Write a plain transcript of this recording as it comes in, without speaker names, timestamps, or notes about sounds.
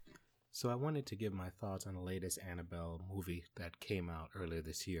So I wanted to give my thoughts on the latest Annabelle movie that came out earlier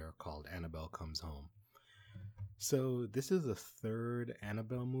this year called Annabelle Comes Home. So this is the third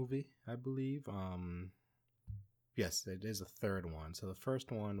Annabelle movie, I believe. Yes, it is a third one. So the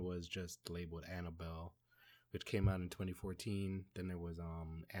first one was just labeled Annabelle, which came out in 2014. Then there was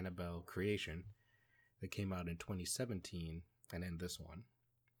Annabelle Creation that came out in 2017, and then this one.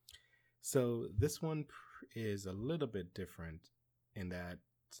 So this one is a little bit different in that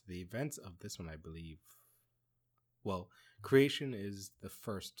the events of this one, I believe, well, Creation is the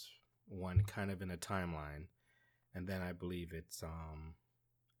first one kind of in a timeline, and then I believe it's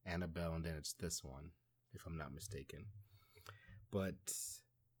Annabelle, and then it's this one, if I'm not mistaken. But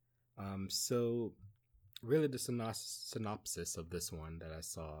so really the synopsis of this one that I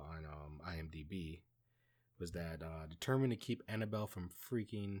saw on IMDb was that determined to keep Annabelle from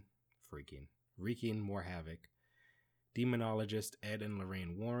wreaking more havoc, demonologist Ed and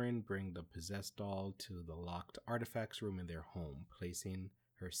Lorraine Warren bring the possessed doll to the locked artifacts room in their home, placing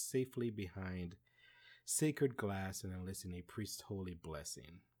her safely behind sacred glass and enlisting a priest's holy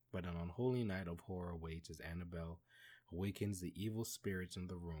blessing. But an unholy night of horror waits as Annabelle awakens the evil spirits in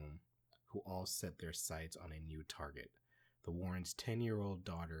the room, who all set their sights on a new target, the Warrens' 10-year-old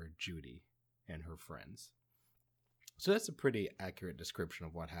daughter, Judy, and her friends. So that's a pretty accurate description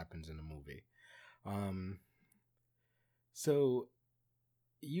of what happens in the movie. So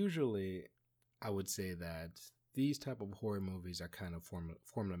usually I would say that these type of horror movies are kind of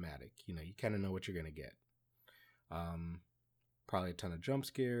formulaic. You know, you kind of know what you're going to get. Probably a ton of jump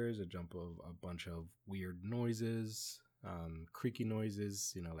scares, a bunch of weird noises, creaky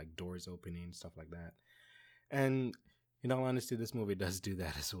noises, you know, like doors opening, stuff like that. And in all honesty, this movie does do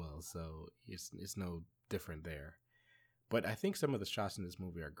that as well. So it's no different there. But I think some of the shots in this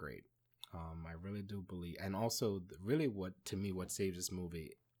movie are great. I really do believe, and also really what saves this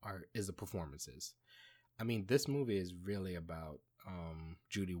movie is the performances. I mean, this movie is really about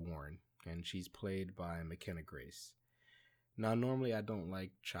Judy Warren, and she's played by McKenna Grace. Now, normally I don't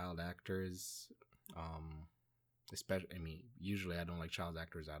like child actors, usually I don't like child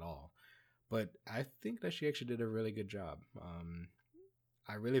actors at all, but I think that she actually did a really good job.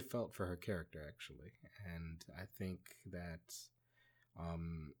 I really felt for her character, actually, and I think that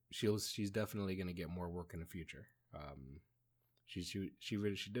she's definitely going to get more work in the future. She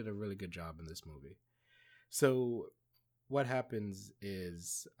did a really good job in this movie. So what happens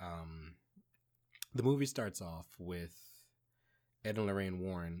is the movie starts off with Ed and Lorraine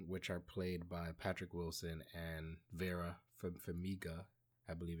Warren, which are played by Patrick Wilson and Vera Farmiga,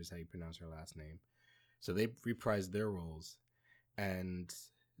 I believe is how you pronounce her last name. So they reprise their roles, and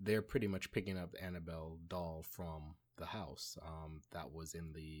they're pretty much picking up the Annabelle doll from the house that was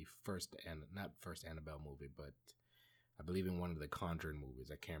in the not first Annabelle movie, but I believe in one of the Conjuring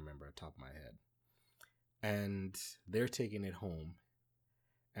movies. I can't remember off the top of my head. And they're taking it home,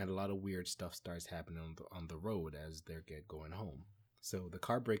 and a lot of weird stuff starts happening on the road as they get going home. So the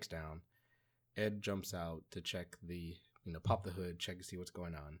car breaks down. Ed jumps out to check pop the hood, check to see what's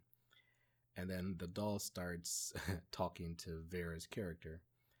going on. And then the doll starts talking to Vera's character.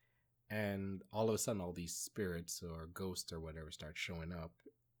 And all of a sudden, all these spirits or ghosts or whatever start showing up.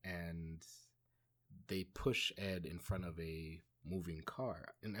 And they push Ed in front of a moving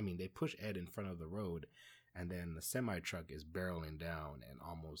car. And I mean, they push Ed in front of the road. And then the semi-truck is barreling down and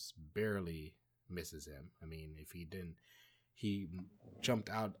almost barely misses him. I mean, if he jumped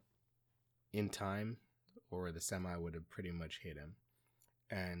out in time, or the semi would have pretty much hit him.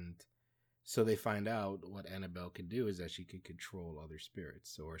 And so they find out what Annabelle can do is that she can control other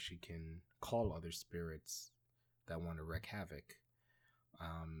spirits, or she can call other spirits that want to wreak havoc.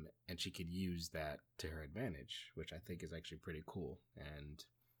 And she could use that to her advantage, which I think is actually pretty cool. And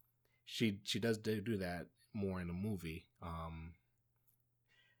she does do that more in the movie.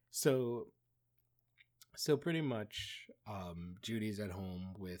 So pretty much Judy's at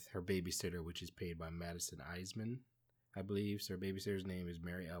home with her babysitter, which is paid by Madison Eisman, I believe. So her babysitter's name is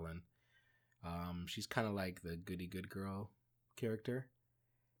Mary Ellen. She's kind of like the goody good girl character,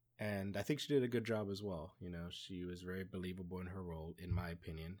 and I think she did a good job as well. You know, she was very believable in her role, in my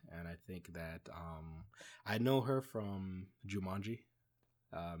opinion. And I think that I know her from Jumanji,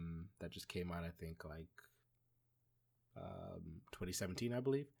 that just came out, I think, like 2017, I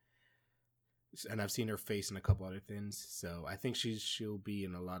believe. And I've seen her face in a couple other things, so I think she'll be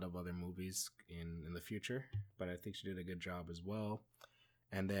in a lot of other movies in the future. But I think she did a good job as well.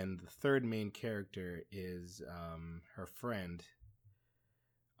 And then the third main character is her friend,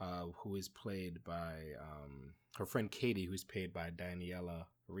 who is played by her friend Katie, who's played by Daniela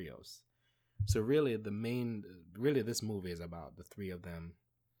Rios. So really, this movie is about the three of them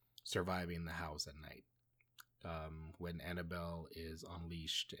surviving the house at night, when Annabelle is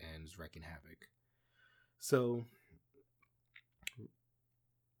unleashed and is wreaking havoc. So,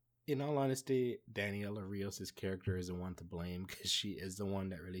 in all honesty, Daniela Rios' character is the one to blame because she is the one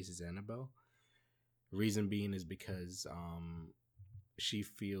that releases Annabelle. Reason being is because she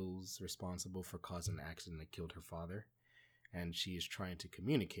feels responsible for causing an accident that killed her father, and she is trying to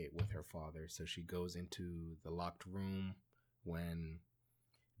communicate with her father. So she goes into the locked room when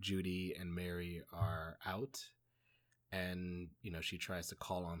Judy and Mary are out, and she tries to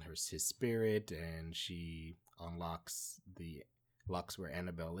call on his spirit, and she unlocks the locks where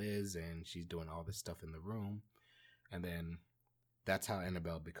Annabelle is, and she's doing all this stuff in the room, and then that's how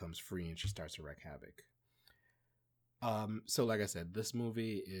Annabelle becomes free and she starts to wreak havoc. So like I said, this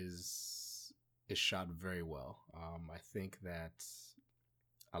movie is shot very well. I think that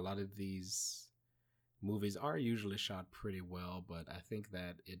a lot of these movies are usually shot pretty well, but I think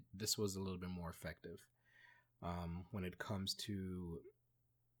that this was a little bit more effective when it comes to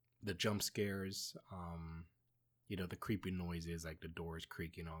the jump scares, the creepy noises like the doors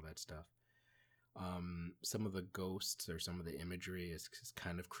creaking, all that stuff. Some of the ghosts or some of the imagery is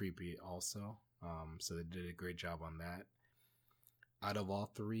kind of creepy also. So they did a great job on that. Out of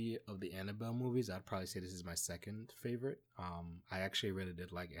all three of the Annabelle movies, I'd probably say this is my second favorite. I actually really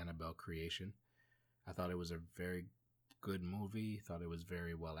did like Annabelle Creation. I thought it was a very good movie. Thought it was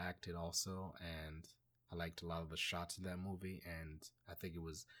very well acted also, and I liked a lot of the shots in that movie. And I think it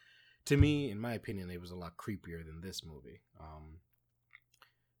was, to me, in my opinion, it was a lot creepier than this movie.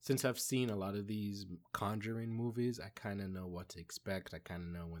 Since I've seen a lot of these Conjuring movies, I kind of know what to expect. I kind of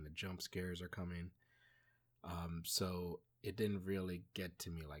know when the jump scares are coming. So it didn't really get to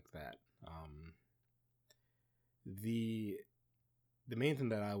me like that. The main thing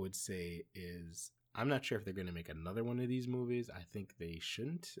that I would say is I'm not sure if they're going to make another one of these movies. I think they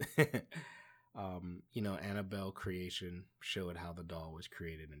shouldn't. Annabelle Creation showed how the doll was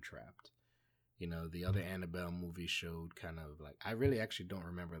created and trapped. The other Annabelle movie showed kind of like, I really actually don't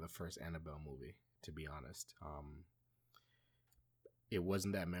remember the first Annabelle movie, to be honest. It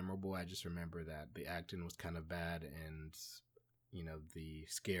wasn't that memorable. I just remember that the acting was kind of bad, and the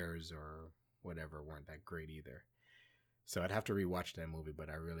scares or whatever weren't that great either. So I'd have to rewatch that movie, but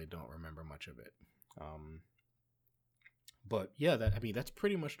I really don't remember much of it. But yeah, that's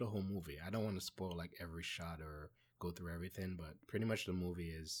pretty much the whole movie. I don't want to spoil like every shot or go through everything, but pretty much the movie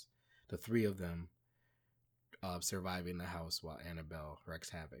is the three of them surviving the house while Annabelle wreaks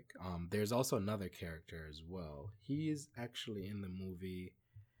havoc. There's also another character as well. He is actually in the movie,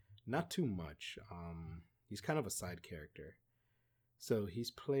 not too much. He's kind of a side character. So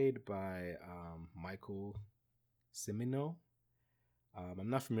he's played by Michael Cimino. I'm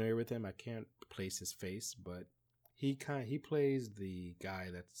not familiar with him. I can't place his face, but he plays the guy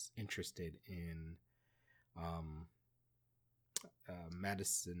that's interested in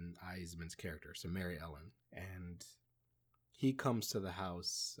Madison Iseman's character, so Mary Ellen, and he comes to the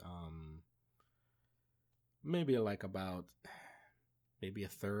house maybe like about maybe a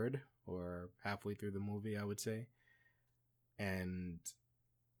third or halfway through the movie, I would say. And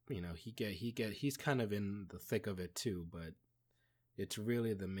he's kind of in the thick of it too, but it's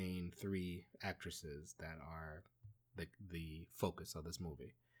really the main three actresses that are the focus of this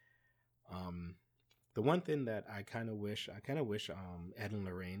movie. The one thing that I kind of wish Ed and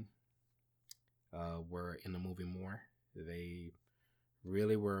Lorraine were in the movie more. They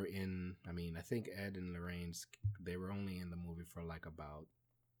really were in. I think Ed and Lorraine's, they were only in the movie for like about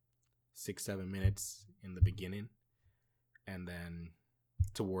 6-7 minutes in the beginning, and then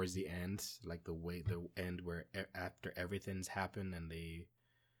towards the end, like the end where after everything's happened and they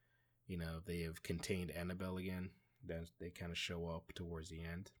have contained Annabelle again, then they kind of show up towards the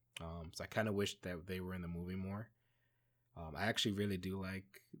end. So I kind of wish that they were in the movie more. I actually really do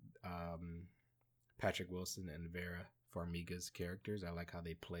like Patrick Wilson and Vera Farmiga's characters. I like how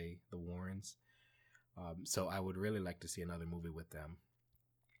they play the Warrens. So I would really like to see another movie with them,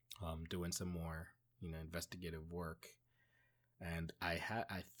 doing some more, investigative work. And I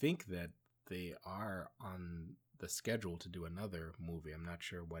think that they are on the schedule to do another movie. I'm not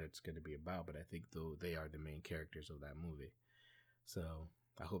sure what it's going to be about, but I think though they are the main characters of that movie. So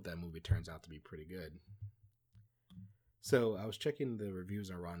I hope that movie turns out to be pretty good. So I was checking the reviews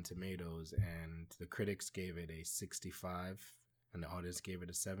on Rotten Tomatoes, and the critics gave it a 65 and the audience gave it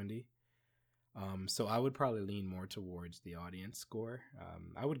a 70. So I would probably lean more towards the audience score.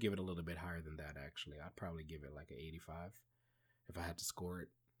 I would give it a little bit higher than that, actually. I'd probably give it like an 85 if I had to score it.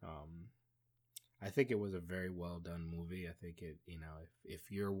 I think it was a very well done movie. I think it,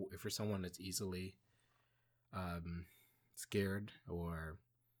 if you're someone that's easily scared, or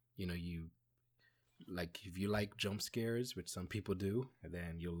you like, if you like jump scares, which some people do,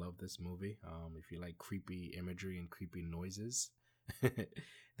 then you'll love this movie. If you like creepy imagery and creepy noises,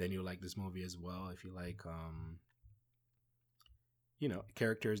 then you'll like this movie as well. If you like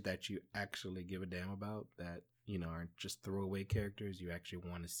characters that you actually give a damn about, that aren't just throwaway characters, you actually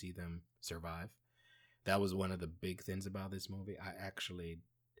want to see them survive. That was one of the big things about this movie.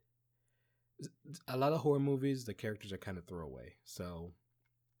 A lot of horror movies, the characters are kind of throwaway. So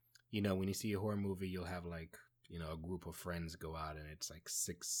when you see a horror movie, you'll have like a group of friends go out, and it's like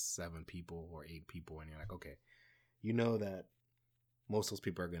 6 7 people or 8 people, and you're like, okay, that most of those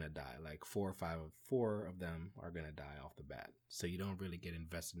people are gonna die. Like 4 of them are gonna die off the bat. So you don't really get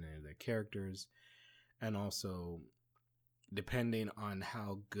invested in their characters. And also, depending on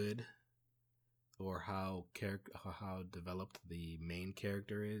how good or how developed the main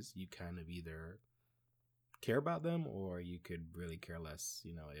character is, you kind of either care about them, or you could really care less,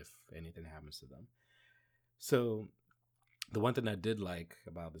 if anything happens to them. So the one thing I did like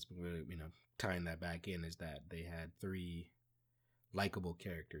about this movie, tying that back in, is that they had 3 likable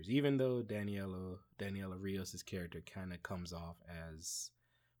characters. Even though Daniela Rios' character kind of comes off as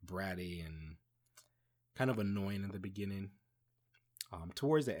bratty and kind of annoying in the beginning,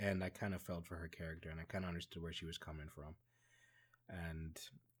 towards the end I kind of felt for her character, and I kind of understood where she was coming from. And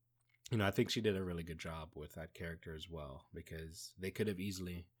I think she did a really good job with that character as well, because they could have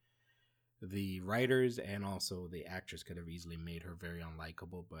easily, the writers and also the actress could have easily made her very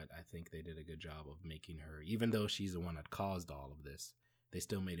unlikable, but I think they did a good job of making her, even though she's the one that caused all of this, they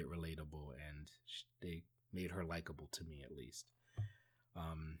still made it relatable, and they made her likable, to me at least.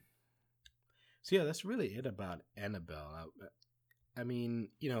 So yeah, that's really it about Annabelle. I mean,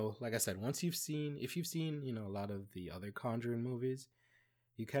 like I said, if you've seen, a lot of the other Conjuring movies,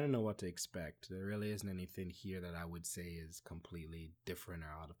 you kind of know what to expect. There really isn't anything here that I would say is completely different or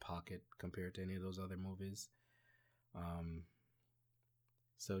out of pocket compared to any of those other movies.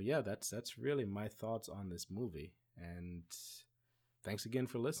 So yeah, that's really my thoughts on this movie. And thanks again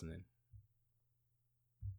for listening.